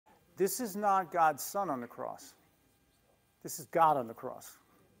This is not God's Son on the cross. This is God on the cross.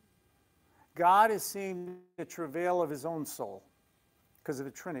 God is seeing the travail of his own soul because of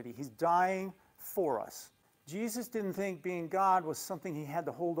the Trinity. He's dying for us. Jesus didn't think being God was something he had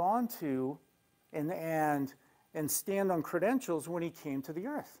to hold on to and stand on credentials when he came to the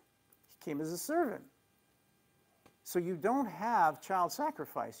earth. He came as a servant. So you don't have child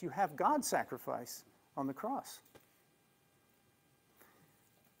sacrifice. You have God sacrifice on the cross.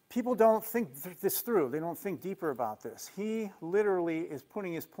 People don't think this through. They don't think deeper about this. He literally is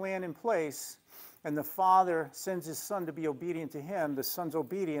putting his plan in place, and the Father sends his Son to be obedient to him. The Son's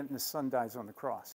obedient, and the Son dies on the cross.